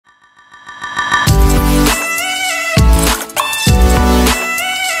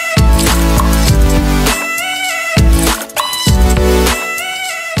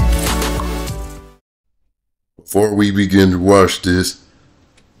Before we begin to watch this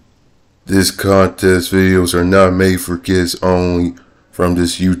contest videos are not made for kids only from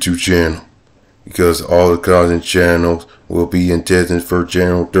this YouTube channel, because all the content channels will be intended for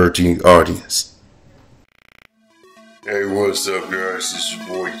Channel 13 audience. Hey, what's up guys, it's your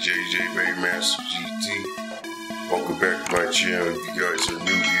boy JJ Master GT. Welcome back to my channel if you guys are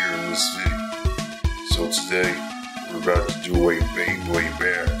new here in this video. So today, we're about to do a Beyblade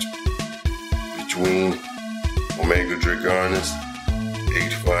match between Omega Dragonis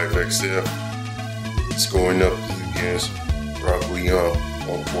 85XF. It's going up against Leone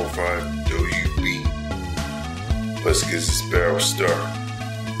 145 WB. Let's get this battle started.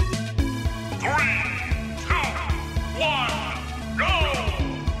 3, 2, 1, go!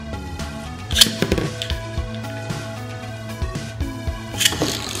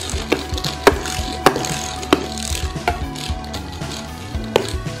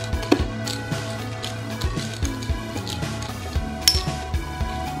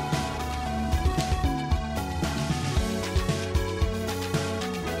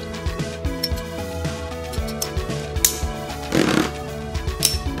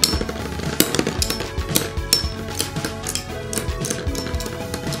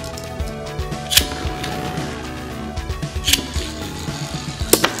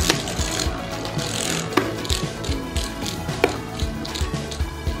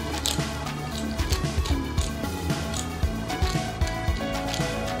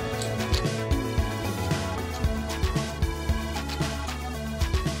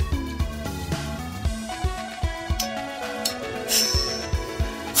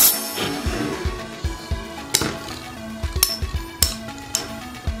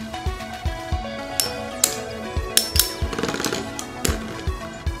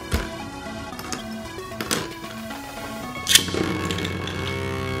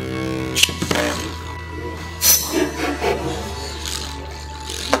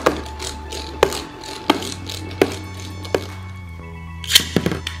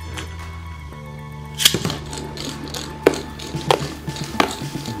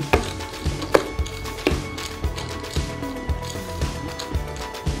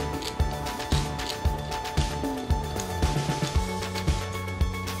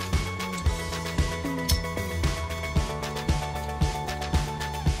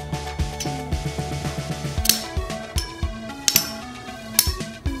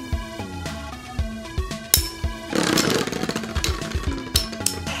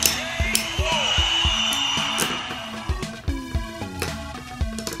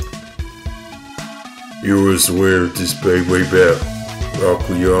 Viewers aware of this Beyblade battle.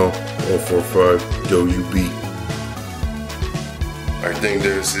 Leone 145 WB. I think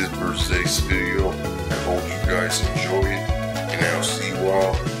that's it for today's video. I hope you guys enjoy it, and I'll see you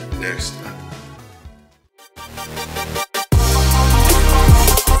all next time.